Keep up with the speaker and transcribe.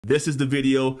This is the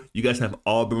video you guys have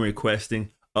all been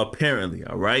requesting, apparently,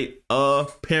 all right?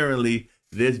 Apparently,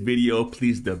 this video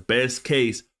pleads the best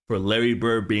case for Larry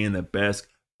Bird being the best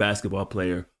basketball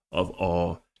player of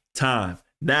all time.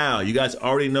 Now, you guys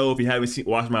already know, if you haven't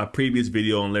watched my previous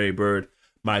video on Larry Bird,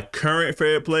 my current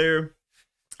favorite player,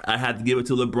 I had to give it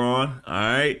to LeBron, all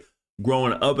right?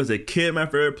 Growing up as a kid, my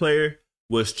favorite player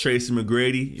was Tracy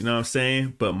McGrady, you know what I'm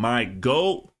saying? But my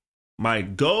GOAT, I'm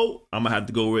gonna have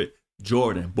to go with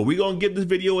Jordan. But we're gonna give this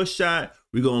video a shot.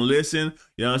 We're gonna listen,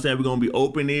 you know what I'm saying? We're gonna be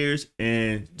open ears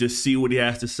and just see what he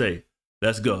has to say.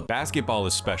 Let's go. Basketball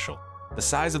is special. The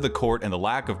size of the court and the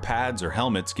lack of pads or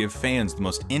helmets give fans the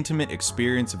most intimate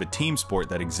experience of a team sport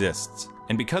that exists.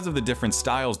 And because of the different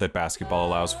styles that basketball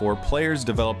allows for, players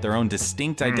develop their own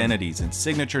distinct identities and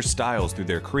signature styles through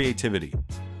their creativity,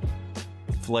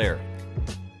 flair,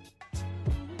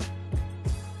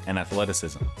 and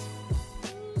athleticism.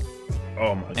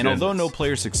 Oh my goodness. And although no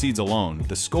player succeeds alone,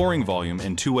 the scoring volume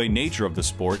and two-way nature of the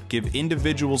sport give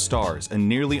individual stars a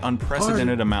nearly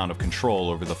unprecedented amount of control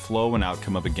over the flow and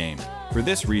outcome of a game. For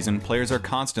this reason, players are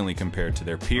constantly compared to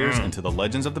their peers and to the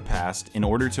legends of the past in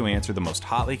order to answer the most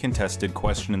hotly contested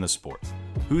question in the sport: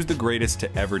 who's the greatest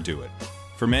to ever do it?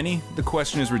 For many, the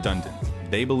question is redundant.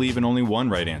 They believe in only one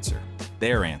right answer: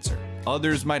 their answer.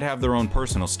 Others might have their own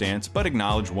personal stance, but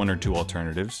acknowledge one or two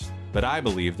alternatives. But I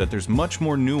believe that there's much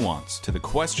more nuance to the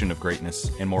question of greatness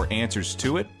and more answers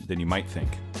to it than you might think.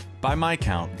 By my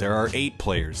count, there are 8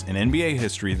 players in NBA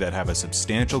history that have a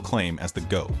substantial claim as the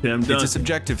GOAT. It's a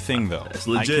subjective thing, though.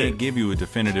 I can't give you a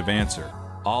definitive answer.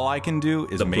 All I can do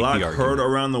is make the argument. Heard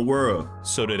around the world.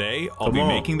 So today, I'll be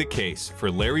making the case for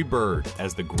Larry Bird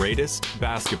as the greatest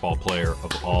basketball player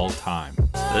of all time.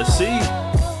 Let's see.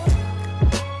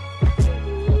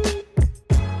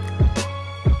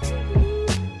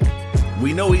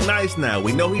 We know he nice now.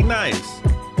 We know he nice.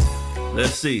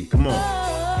 Let's see. Come on.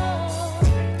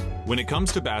 When it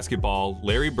comes to basketball,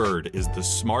 Larry Bird is the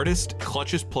smartest,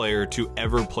 clutchest player to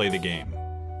ever play the game.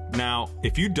 Now,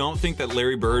 if you don't think that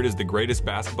Larry Bird is the greatest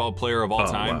basketball player of all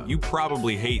time, you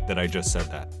probably hate that I just said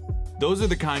that. Those are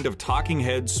the kind of talking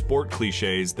head sport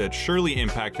cliches that surely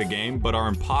impact the game but are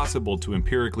impossible to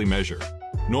empirically measure.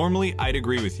 Normally, I'd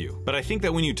agree with you, but I think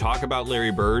that when you talk about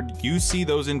Larry Bird, you see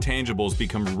those intangibles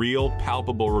become real,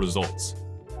 palpable results.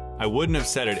 I wouldn't have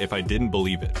said it if I didn't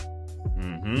believe it.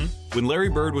 When Larry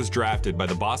Bird was drafted by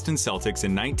the Boston Celtics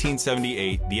in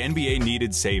 1978, the NBA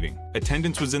needed saving.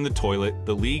 Attendance was in the toilet,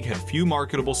 the league had few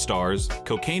marketable stars,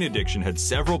 cocaine addiction had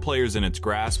several players in its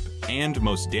grasp, and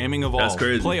most damning of all,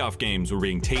 playoff games were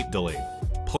being tape delayed.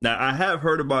 Now, I have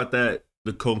heard about that,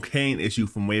 the cocaine issue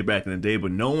from way back in the day,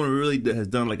 but no one really has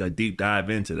done like a deep dive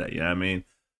into that, you know what I mean?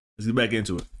 Let's get back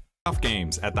into it.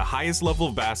 Games at the highest level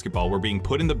of basketball were being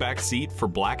put in the back seat for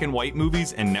black and white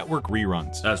movies and network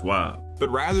reruns. That's wild. But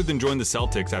rather than join the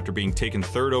Celtics after being taken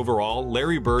 3rd overall,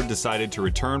 Larry Bird decided to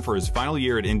return for his final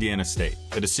year at Indiana State,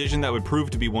 a decision that would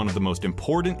prove to be one of the most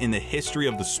important in the history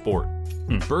of the sport.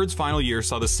 Bird's final year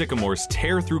saw the Sycamores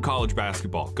tear through college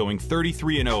basketball, going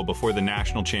 33-0 before the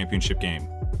national championship game.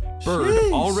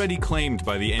 Bird, already claimed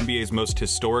by the NBA's most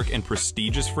historic and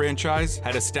prestigious franchise,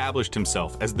 had established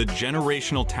himself as the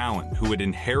generational talent who would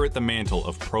inherit the mantle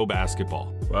of pro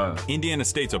basketball. Wow. Indiana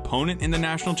State's opponent in the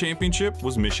national championship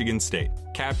was Michigan State,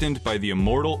 captained by the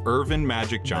immortal Earvin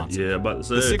Magic Johnson. Yeah, about to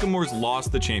say. The Sycamores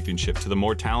lost the championship to the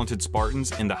more talented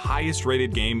Spartans in the highest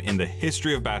rated game in the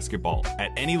history of basketball, at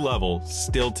any level,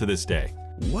 still to this day.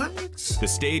 What? The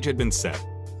stage had been set.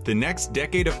 The next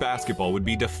decade of basketball would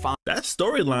be defined. That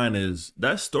storyline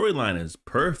is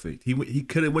perfect. He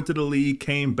could have went to the league,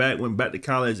 came back, went back to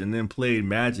college, and then played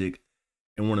Magic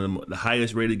in one of the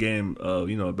highest rated game of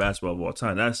basketball of all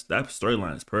time. That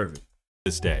storyline is perfect.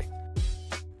 This day,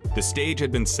 the stage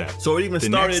had been set. So it even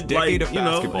started next decade of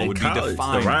basketball would be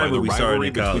defined by the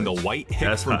rivalry between the white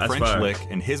hick from French Lick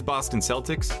and his Boston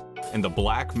Celtics, and the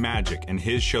black Magic and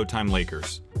his Showtime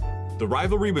Lakers. The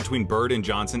rivalry between Bird and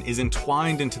Johnson is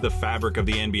entwined into the fabric of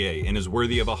the NBA and is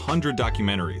worthy of 100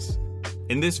 documentaries.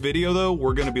 In this video, though,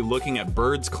 we're going to be looking at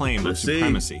Bird's claim of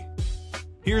supremacy.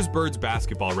 Here's Bird's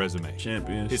basketball resume.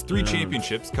 His 3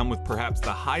 championships come with perhaps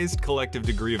the highest collective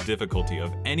degree of difficulty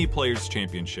of any player's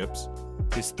championships.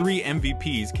 His 3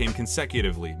 MVPs came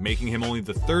consecutively, making him only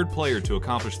the 3rd player to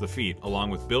accomplish the feat, along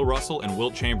with Bill Russell and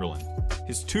Wilt Chamberlain.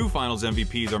 His 2 Finals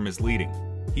MVPs are misleading.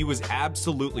 He was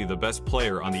absolutely the best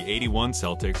player on the '81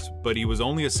 Celtics, but he was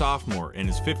only a sophomore, and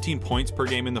his 15 points per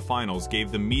game in the finals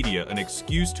gave the media an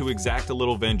excuse to exact a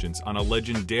little vengeance on a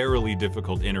legendarily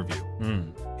difficult interview.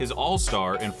 His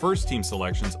All-Star and first-team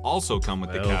selections also come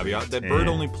with the caveat that Bird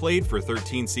only played for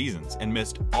 13 seasons and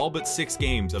missed all but 6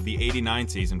 games of the '89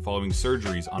 season following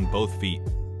surgeries on both feet.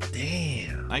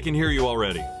 Damn. I can hear you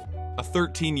already. A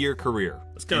 13-year career.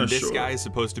 And this short. guy is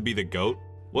supposed to be the GOAT?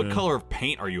 What color of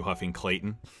paint are you huffing,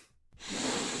 Clayton?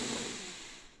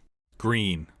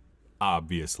 Green,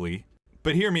 obviously.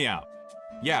 But hear me out.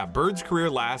 Yeah, Bird's career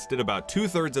lasted about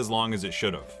 2/3 as long as it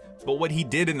should have. But what he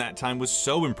did in that time was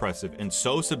so impressive and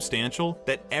so substantial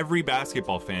that every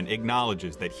basketball fan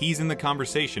acknowledges that he's in the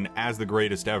conversation as the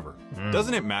greatest ever.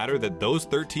 Doesn't it matter that those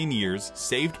 13 years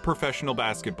saved professional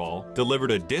basketball, delivered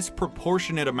a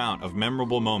disproportionate amount of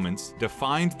memorable moments,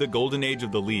 defined the golden age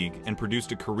of the league, and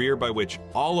produced a career by which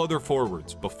all other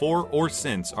forwards, before or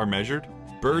since, are measured?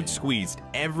 Bird squeezed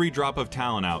every drop of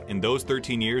talent out in those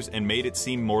 13 years and made it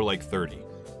seem more like 30.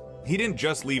 He didn't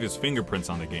just leave his fingerprints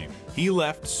on the game. He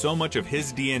left so much of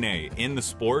his DNA in the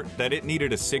sport that it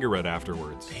needed a cigarette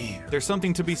afterwards. Damn. There's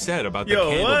something to be said about the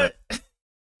candle that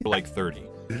like 30.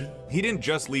 He didn't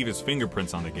just leave his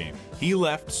fingerprints on the game. He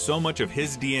left so much of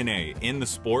his DNA in the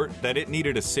sport that it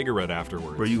needed a cigarette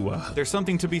afterwards. Bro, you wild. There's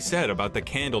something to be said about the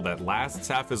candle that lasts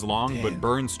half as long but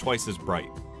burns twice as bright.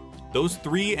 Those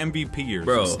 3 MVP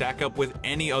years stack up with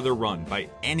any other run by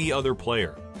any other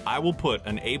player. I will put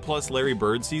an A+ Larry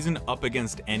Bird season up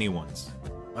against anyone's.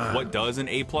 What does an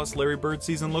A+ Larry Bird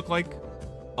season look like?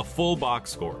 A full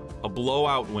box score, a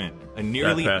blowout win, a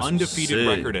nearly undefeated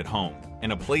record at home,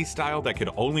 and a play style that could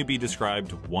only be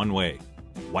described one way: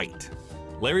 white.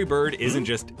 Larry Bird isn't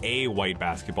just a white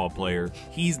basketball player,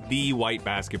 he's the white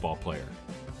basketball player.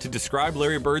 To describe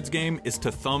Larry Bird's game is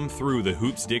to thumb through the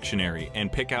Hoops dictionary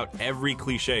and pick out every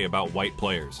cliche about white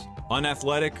players.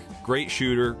 Unathletic, great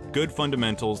shooter, good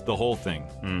fundamentals, the whole thing.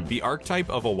 The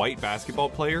archetype of a white basketball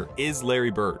player is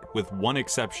Larry Bird, with one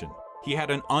exception. He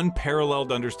had an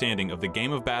unparalleled understanding of the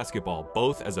game of basketball,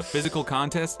 both as a physical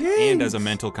contest and as a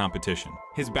mental competition.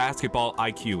 His basketball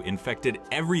IQ infected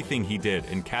everything he did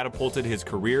and catapulted his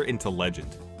career into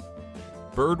legend.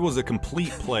 Bird was a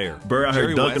complete player.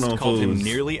 Jerry West called him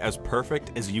nearly as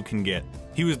perfect as you can get.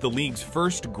 He was the league's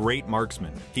first great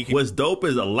marksman. What's dope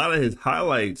is a lot of his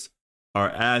highlights are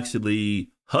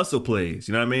actually hustle plays.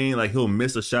 You know what I mean? Like, he'll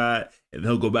miss a shot and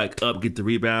he'll go back up, get the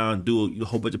rebound, do a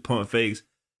whole bunch of pump fakes,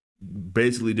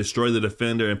 basically destroy the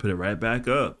defender and put it right back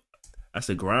up. That's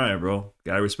a grind, bro.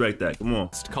 Gotta respect that. Come on.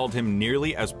 Called him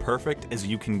nearly as perfect as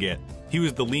you can get. He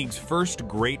was the league's first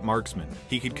great marksman.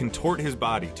 He could contort his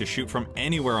body to shoot from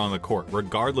anywhere on the court,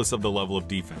 regardless of the level of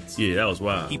defense. Yeah, that was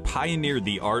wild. He pioneered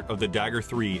the art of the dagger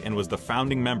 3 and was the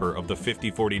founding member of the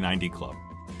 50-40-90 club.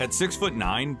 At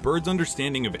 6'9", Bird's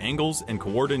understanding of angles and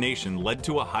coordination led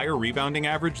to a higher rebounding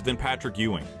average than Patrick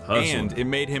Ewing, and it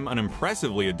made him an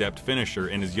impressively adept finisher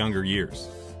in his younger years.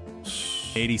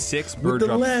 86, Bird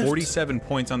dropped 47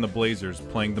 points on the Blazers,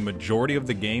 playing the majority of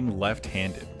the game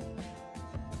left-handed.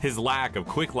 His lack of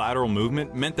quick lateral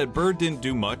movement meant that Bird didn't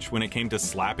do much when it came to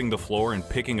slapping the floor and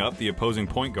picking up the opposing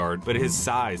point guard, but his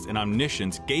size and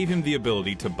omniscience gave him the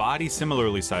ability to body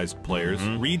similarly sized players,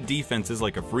 read defenses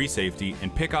like a free safety,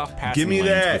 and pick off passing lanes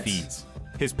with ease.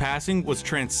 His passing was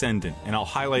transcendent, and I'll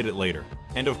highlight it later.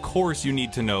 And of course you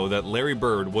need to know that Larry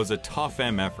Bird was a tough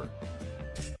effort.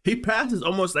 He passes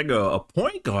almost like a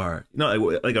point guard, you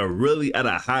know, like a really at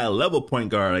a high level point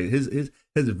guard. Like his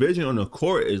vision on the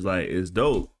court is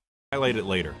dope. Highlight it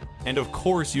later. And of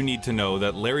course you need to know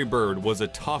that Larry Bird was a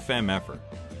tough effort.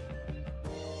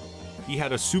 He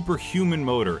had a superhuman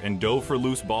motor and dove for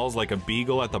loose balls like a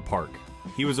beagle at the park.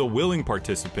 He was a willing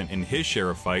participant in his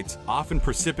share of fights, often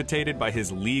precipitated by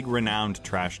his league-renowned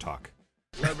trash talk.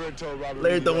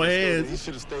 Larry throwing hands. He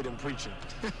should have stayed in preaching.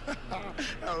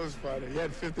 That was funny. He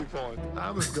had 50 points.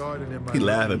 I was guarding him. He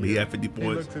laughed at me. He had 50 He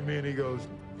points. looked at me and he goes,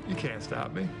 "You can't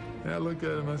stop me." And I looked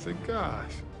at him and I said,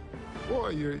 "Gosh,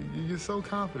 boy, you're so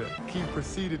confident." He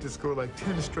proceeded to score like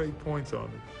 10 straight points on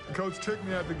me. The coach took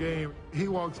me out the game. He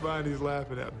walks by and he's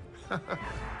laughing at me.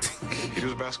 He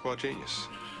was a basketball genius.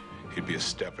 He'd be a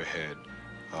step ahead,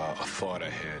 a thought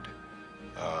ahead.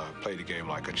 Play the game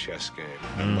like a chess game.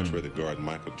 I'd much rather guard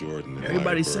Michael Jordan than Everybody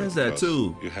Larry Bird, says that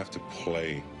too. You have to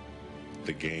play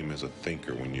the game as a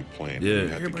thinker when you're playing. Yeah, You have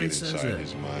to everybody get says inside that.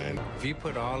 his mind. If you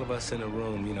put all of us in a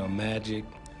room, you know, Magic,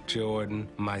 Jordan,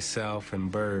 myself, and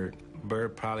Bird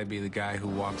probably be the guy who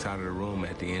walks out of the room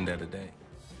at the end of the day.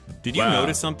 Did you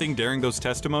notice something during those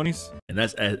testimonies?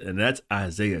 And that's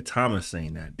Isaiah Thomas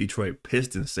saying that. Detroit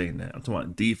Pistons saying that. I'm talking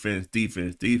about defense,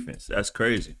 defense, defense. That's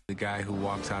crazy. The guy who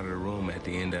walks out of the room at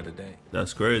the end of the day.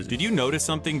 That's crazy. Did you notice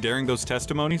something during those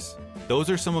testimonies? Those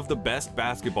are some of the best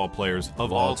basketball players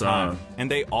of all time.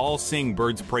 And they all sing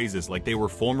Bird's praises like they were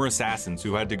former assassins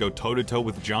who had to go toe-to-toe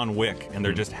with John Wick, and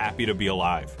they're just happy to be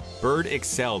alive. Bird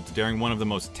excelled during one of the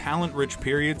most talent-rich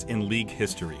periods in league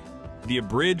history. The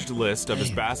abridged list of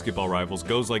his basketball rivals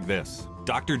goes like this.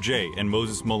 Dr. J and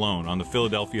Moses Malone on the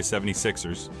Philadelphia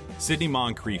 76ers, Sidney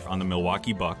Moncrief on the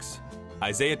Milwaukee Bucks,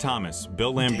 Isaiah Thomas,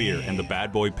 Bill Laimbeer and the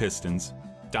Bad Boy Pistons,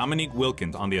 Dominique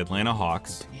Wilkins on the Atlanta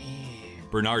Hawks,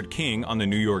 Bernard King on the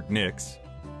New York Knicks,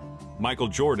 Michael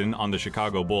Jordan on the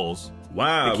Chicago Bulls,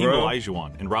 Hakeem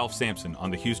Olajuwon and Ralph Sampson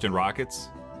on the Houston Rockets,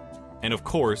 and of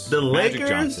course, the Magic Lakers?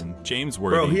 Johnson, James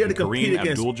Worthy, and Kareem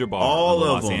Abdul-Jabbar on the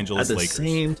Los Angeles Lakers.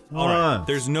 Same time. All right,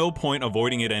 there's no point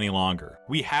avoiding it any longer.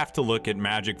 We have to look at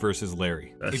Magic versus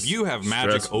Larry. If you have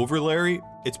Magic over Larry,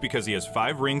 it's because he has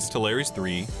 5 rings to Larry's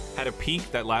 3, had a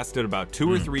peak that lasted about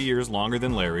 2 or 3 years longer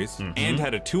than Larry's, and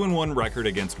had a 2-1 record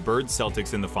against Bird's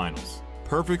Celtics in the finals.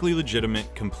 Perfectly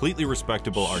legitimate, completely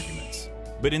respectable arguments.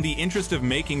 But in the interest of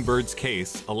making Bird's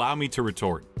case, allow me to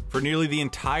retort. For nearly the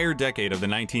entire decade of the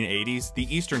 1980s,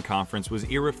 the Eastern Conference was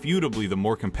irrefutably the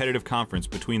more competitive conference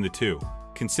between the two.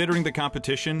 Considering the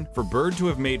competition, for Bird to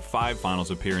have made 5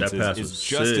 finals appearances is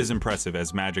just as impressive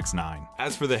as Magic's 9.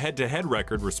 As for the head-to-head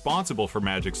record responsible for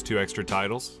Magic's 2 extra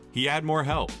titles, he had more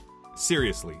help.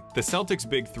 Seriously, the Celtics'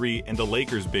 Big 3 and the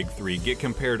Lakers' Big 3 get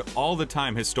compared all the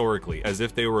time historically as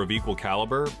if they were of equal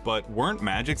caliber, but weren't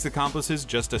Magic's accomplices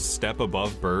just a step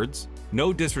above Bird's?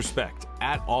 No disrespect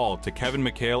at all to Kevin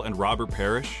McHale and Robert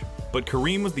Parrish, but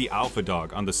Kareem was the alpha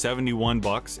dog on the 71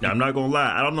 Bucks. Yeah, I'm not gonna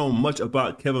lie, I don't know much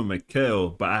about Kevin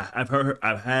McHale, but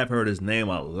I have heard his name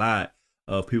a lot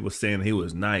of people saying he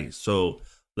was nice. So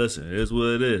listen, it is what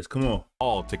it is. Come on.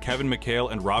 All to Kevin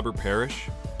McHale and Robert Parrish,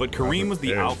 but Kareem was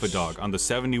the alpha dog on the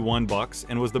 71 Bucks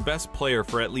and was the best player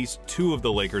for at least 2 of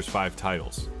the Lakers' 5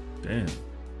 titles. Damn.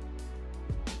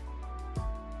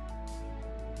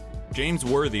 James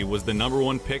Worthy was the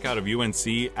 #1 pick out of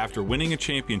UNC after winning a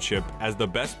championship as the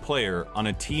best player on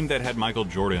a team that had Michael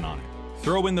Jordan on it.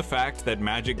 Throw in the fact that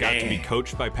Magic got to be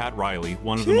coached by Pat Riley,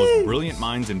 one of the most brilliant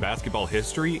minds in basketball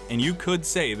history, and you could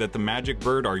say that the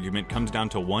Magic-Bird argument comes down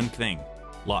to one thing: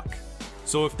 luck.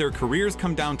 So if their careers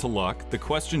come down to luck, the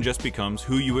question just becomes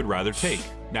who you would rather take.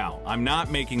 Now, I'm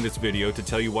not making this video to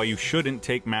tell you why you shouldn't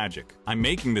take Magic. I'm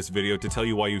making this video to tell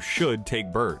you why you should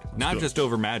take Bird. Not just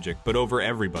over Magic, but over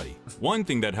everybody. One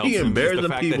thing that helps him is the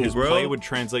fact that his play would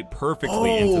translate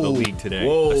perfectly into the league today.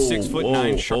 A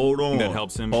 6'9" sharp that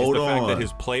helps him is the fact that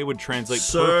his play would translate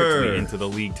perfectly into the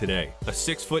league today. A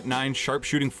 6'9" sharp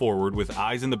shooting forward with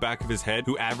eyes in the back of his head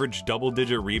who averaged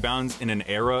double-digit rebounds in an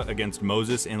era against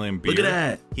Moses and Laimbeer. Look at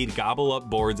that. He'd gobble up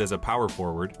boards as a power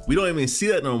forward. We don't even see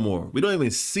that no more. We don't even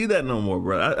see that no more,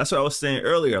 bro. That's what I was saying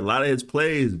earlier. A lot of his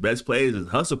plays, best plays, is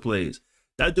hustle plays.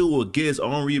 That dude will get his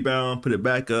own rebound, put it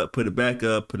back up, put it back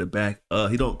up, put it back up.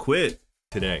 He don't quit.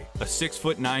 Today, a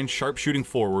 6'9" sharp shooting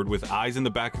forward with eyes in the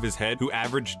back of his head who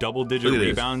averaged double-digit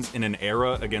rebounds in an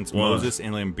era against Moses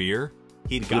and Laimbeer.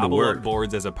 He'd gobble up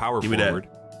boards as a power forward.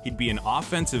 He'd be an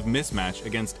offensive mismatch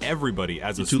against everybody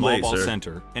as a small ball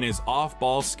center, and his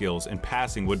off-ball skills and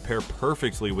passing would pair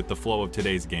perfectly with the flow of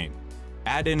today's game.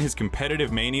 Add in his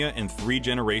competitive mania and 3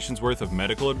 generations worth of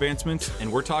medical advancements,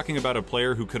 and we're talking about a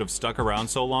player who could have stuck around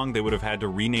so long they would have had to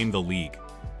rename the league.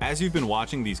 As you've been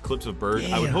watching these clips of Bird,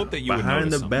 I would hope that you would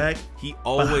notice something. He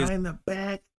always behind the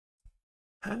back,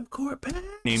 half court pass.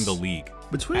 Name the league.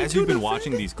 As you've been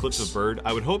watching these clips of Bird,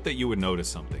 I would hope that you would notice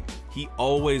something. He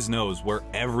always knows where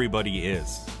everybody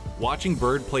is. Watching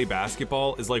Bird play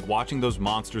basketball is like watching those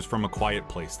monsters from A Quiet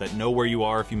Place that know where you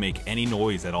are if you make any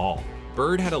noise at all.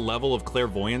 Bird had a level of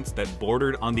clairvoyance that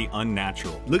bordered on the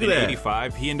unnatural. Look at that. In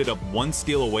 '85, he ended up 1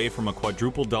 steal away from a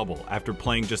quadruple-double after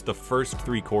playing just the first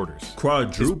 3 quarters.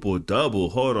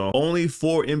 Quadruple-double? Hold on. Only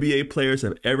 4 NBA players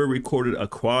have ever recorded a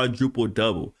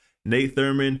quadruple-double. Nate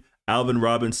Thurman, Alvin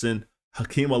Robinson,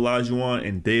 Hakeem Olajuwon,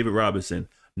 and David Robinson.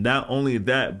 Not only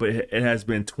that, but it has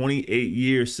been 28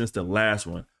 years since the last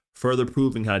one, further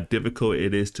proving how difficult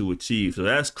it is to achieve. So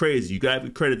that's crazy. You got to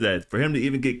credit that. For him to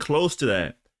even get close to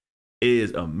that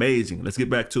is amazing. Let's get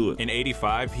back to it. In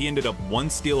 '85, he ended up 1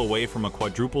 steal away from a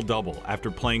quadruple-double after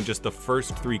playing just the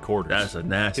first 3 quarters. That's a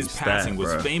nasty stat. His passing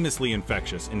was famously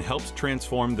infectious and helped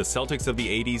transform the Celtics of the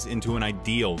 '80s into an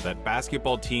ideal that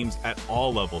basketball teams at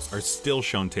all levels are still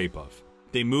shown tape of.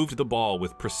 They moved the ball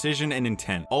with precision and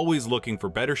intent, always looking for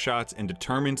better shots and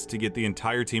determined to get the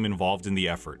entire team involved in the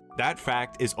effort. That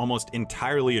fact is almost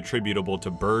entirely attributable to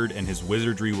Bird and his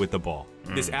wizardry with the ball.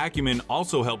 This acumen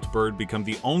also helped Bird become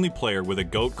the only player with a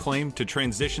GOAT claim to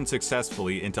transition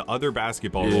successfully into other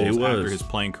basketball roles after his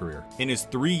playing career. In his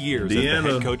 3 years as the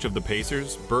head coach of the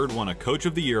Pacers, Bird won a Coach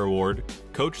of the Year award,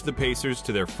 coached the Pacers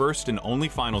to their first and only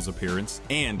finals appearance,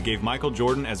 and gave Michael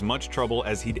Jordan as much trouble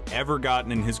as he'd ever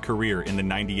gotten in his career in the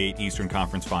 '98 Eastern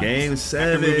Conference Finals. Game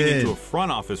 7. After moving into a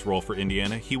front office role for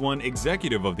Indiana, he won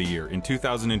Executive of the Year in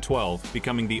 2012,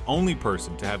 becoming the only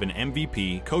person to have an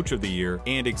MVP, Coach of the Year,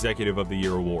 and Executive of the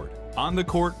Year award. On the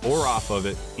court or off of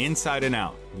it, inside and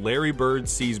out, Larry Bird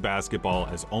sees basketball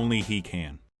as only he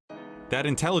can. That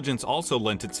intelligence also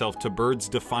lent itself to Bird's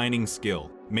defining skill,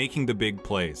 making the big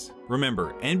plays.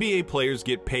 Remember, NBA players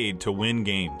get paid to win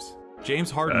games.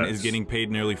 James Harden is getting paid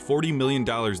nearly $40 million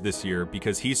this year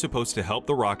because he's supposed to help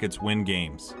the Rockets win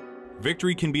games.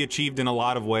 Victory can be achieved in a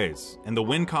lot of ways, and the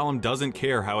win column doesn't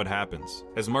care how it happens.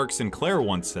 As Mark Sinclair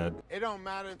once said, "It don't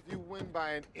matter if you win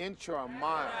by an inch or a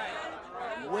mile.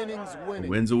 Winning's winning."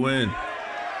 Win's a win.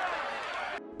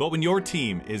 But when your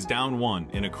team is down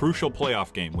 1 in a crucial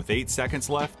playoff game with 8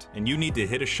 seconds left, and you need to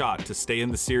hit a shot to stay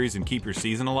in the series and keep your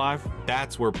season alive,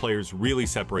 that's where players really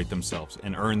separate themselves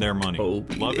and earn their money.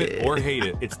 Love it or hate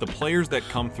it, it's the players that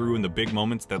come through in the big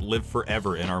moments that live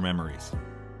forever in our memories.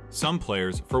 Some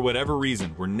players, for whatever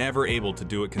reason, were never able to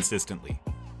do it consistently.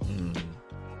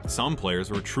 Some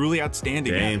players were truly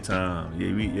outstanding at it. Game time.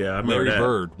 Yeah, I remember Larry that.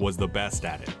 Bird was the best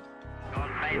at it.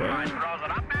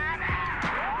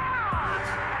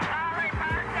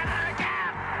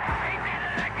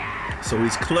 So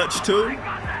he's clutch too?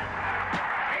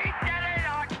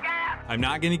 I'm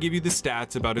not going to give you the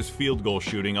stats about his field goal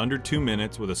shooting under 2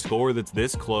 minutes with a score that's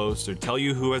this close, or tell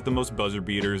you who has the most buzzer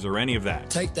beaters, or any of that.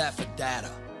 Take that for data.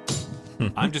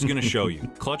 I'm just going to show you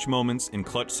clutch moments in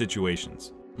clutch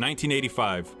situations.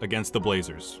 1985 against the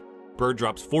Blazers. Bird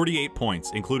drops 48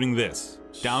 points, including this.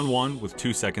 Down 1 with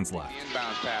 2 seconds left.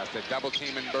 Inbound pass, the double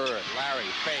team in Bird. Larry,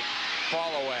 fake,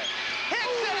 fall away.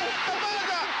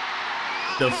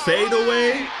 The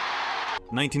fadeaway?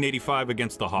 1985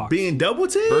 against the Hawks. Being double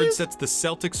teamed? Bird sets the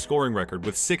Celtics scoring record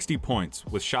with 60 points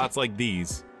with shots like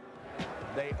these.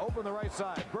 They open the right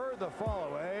side. Bird the fall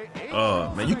away.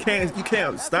 Oh man, you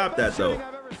can't stop that though.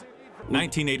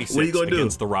 1986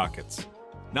 against the Rockets.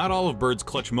 Not all of Bird's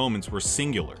clutch moments were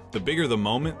singular. The bigger the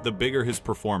moment, the bigger his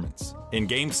performance. In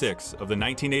Game 6 of the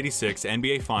 1986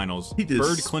 NBA Finals,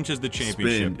 Bird clinches the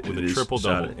championship with a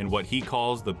triple-double in what he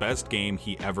calls the best game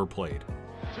he ever played.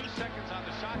 2 seconds on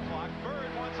the shot clock.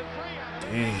 Bird wants a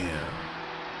three. Damn.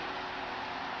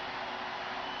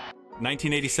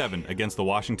 1987 against the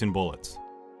Washington Bullets.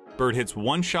 Bird hits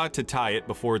one shot to tie it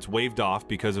before it's waved off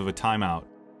because of a timeout.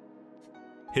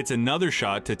 Hits another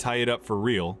shot to tie it up for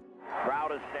real.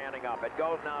 Crowd is standing up. It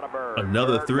goes now to Bird.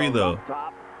 Another three though.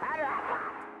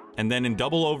 And then in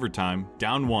double overtime,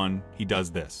 down 1, he does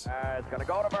this. It's gonna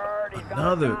go to Bird. He's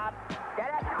Another.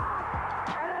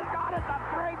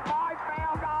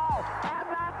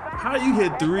 How do you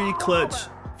hit 3 clutch?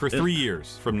 For 3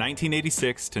 years, from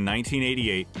 1986 to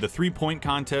 1988, the three-point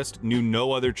contest knew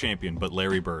no other champion but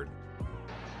Larry Bird.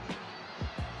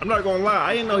 I'm not gonna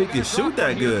lie, I didn't know he could shoot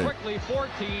that good. Quickly,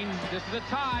 14. This is a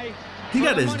tie. He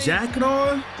got his jacket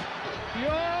on?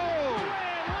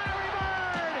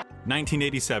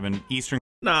 1987 Eastern.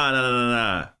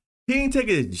 Nah. He ain't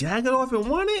taking his jacket off and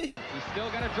won it? He's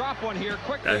still got to drop one here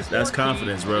quickly. That's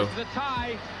confidence, bro. This is a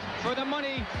tie for the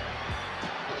money.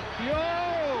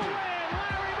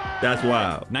 That's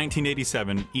wild.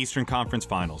 1987 Eastern Conference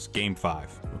Finals, Game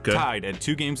 5. Okay. Tied at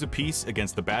 2 games apiece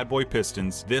against the Bad Boy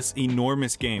Pistons, this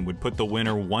enormous game would put the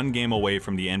winner 1 game away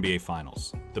from the NBA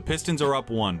Finals. The Pistons are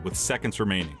up 1 with seconds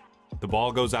remaining. The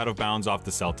ball goes out of bounds off the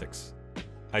Celtics.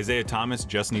 Isaiah Thomas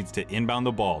just needs to inbound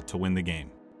the ball to win the game.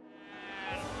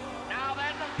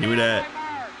 Give me that.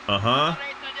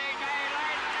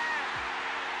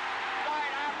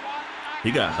 He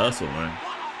got hustle, man.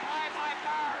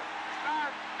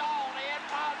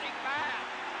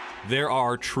 There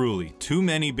are truly too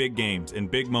many big games and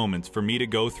big moments for me to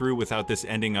go through without this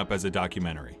ending up as a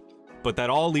documentary. But that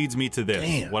all leads me to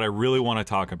this, what I really want to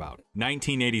talk about.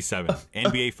 1987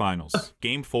 NBA Finals,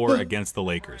 Game 4 against the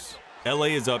Lakers. LA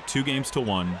is up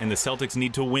 2-1, and the Celtics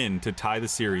need to win to tie the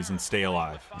series and stay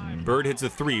alive. Bird hits a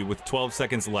 3 with 12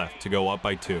 seconds left to go up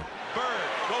by 2. Bird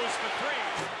goes for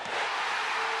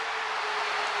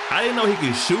 3. I didn't know he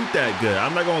could shoot that good.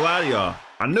 I'm not gonna lie to y'all.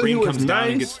 I knew Green he was comes down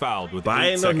and nice, gets fouled with but 8 I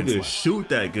didn't know he seconds could left. shoot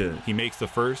that good. He makes the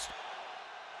first,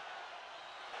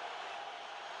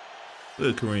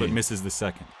 Good Kareem. but misses the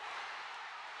second.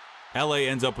 LA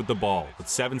ends up with the ball with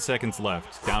 7 seconds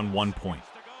left, down 1 point.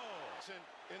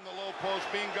 In the low post,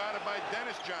 being guided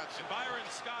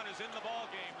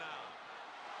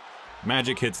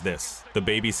Magic hits this, the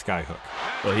baby skyhook.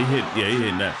 Oh, he hit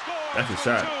that. That's a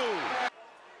shot.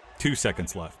 2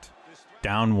 seconds left.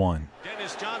 Down 1.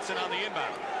 Dennis Johnson on the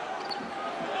inbound.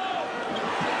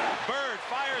 Bird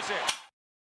fires it.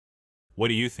 What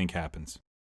do you think happens?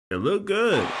 It looked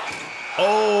good.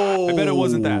 Oh! I bet it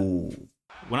wasn't that.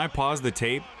 When I paused the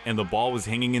tape and the ball was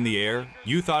hanging in the air,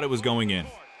 you thought it was going in.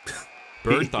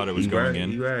 Bird thought it was going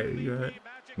in. You're right.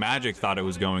 Magic thought it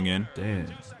was going in. Damn.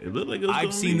 It looked like it was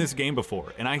I've seen this game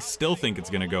before, and I still think it's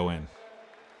going to go in.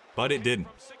 But it didn't.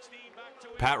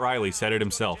 Pat Riley said it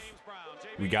himself.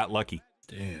 We got lucky.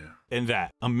 Damn. And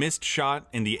that, a missed shot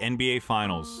in the NBA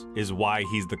Finals, is why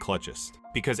he's the clutchest.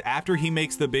 Because after he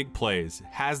makes the big plays,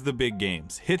 has the big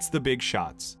games, hits the big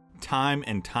shots, time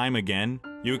and time again,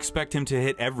 you expect him to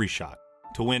hit every shot,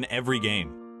 to win every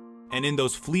game. And in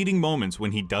those fleeting moments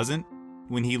when he doesn't,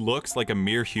 when he looks like a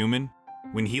mere human,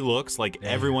 when he looks like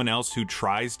everyone else who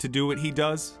tries to do what he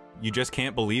does, you just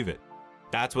can't believe it.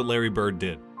 That's what Larry Bird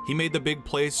did. He made the big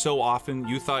plays so often,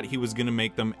 you thought he was gonna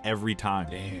make them every time.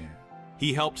 Damn.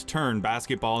 He helped turn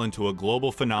basketball into a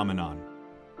global phenomenon,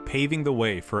 paving the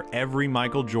way for every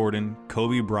Michael Jordan,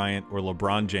 Kobe Bryant, or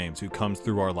LeBron James who comes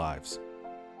through our lives.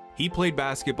 He played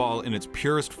basketball in its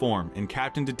purest form and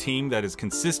captained a team that is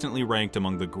consistently ranked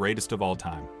among the greatest of all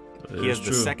time. He has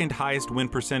the second highest win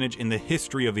percentage in the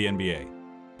history of the NBA,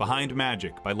 behind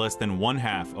Magic by less than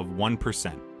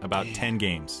 0.5%, about 10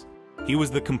 games. He was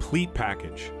the complete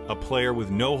package, a player with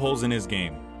no holes in his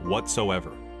game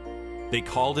whatsoever. They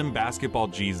called him Basketball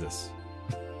Jesus.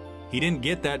 He didn't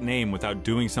get that name without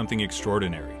doing something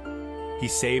extraordinary. He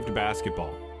saved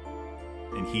basketball,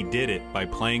 and he did it by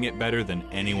playing it better than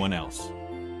anyone else.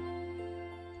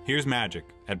 Here's Magic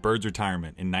at Bird's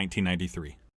retirement in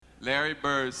 1993. Larry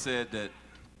Bird said that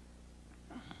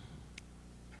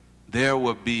there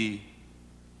would be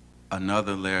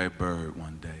another Larry Bird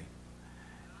one day.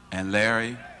 And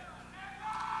Larry,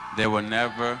 there will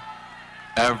never,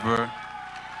 ever,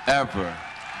 ever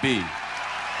be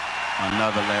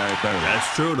another Larry Bird.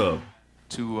 That's true, though.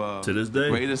 To this day, the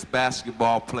greatest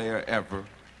basketball player ever,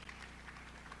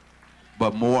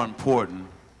 but more important,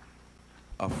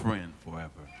 a friend forever.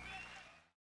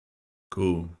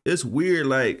 Cool. It's weird,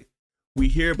 like we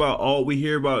hear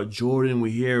about Jordan,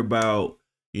 we hear about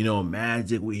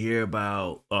Magic, we hear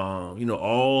about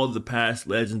all the past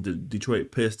legends, the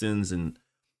Detroit Pistons, and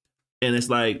it's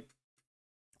like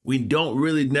we don't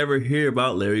really never hear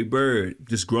about Larry Bird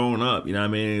just growing up. You know what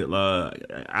I mean?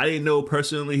 I didn't know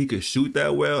personally he could shoot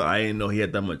that well. I didn't know he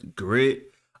had that much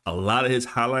grit. A lot of his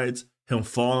highlights, him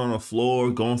falling on the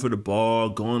floor, going for the ball,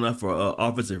 going up for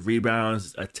offensive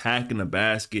rebounds, attacking the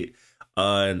basket.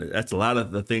 And that's a lot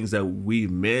of the things that we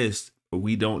missed, or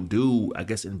we don't do, I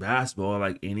guess, in basketball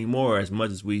like anymore as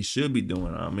much as we should be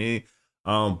doing. I mean,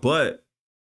 but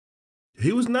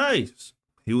he was nice.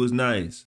 He was nice.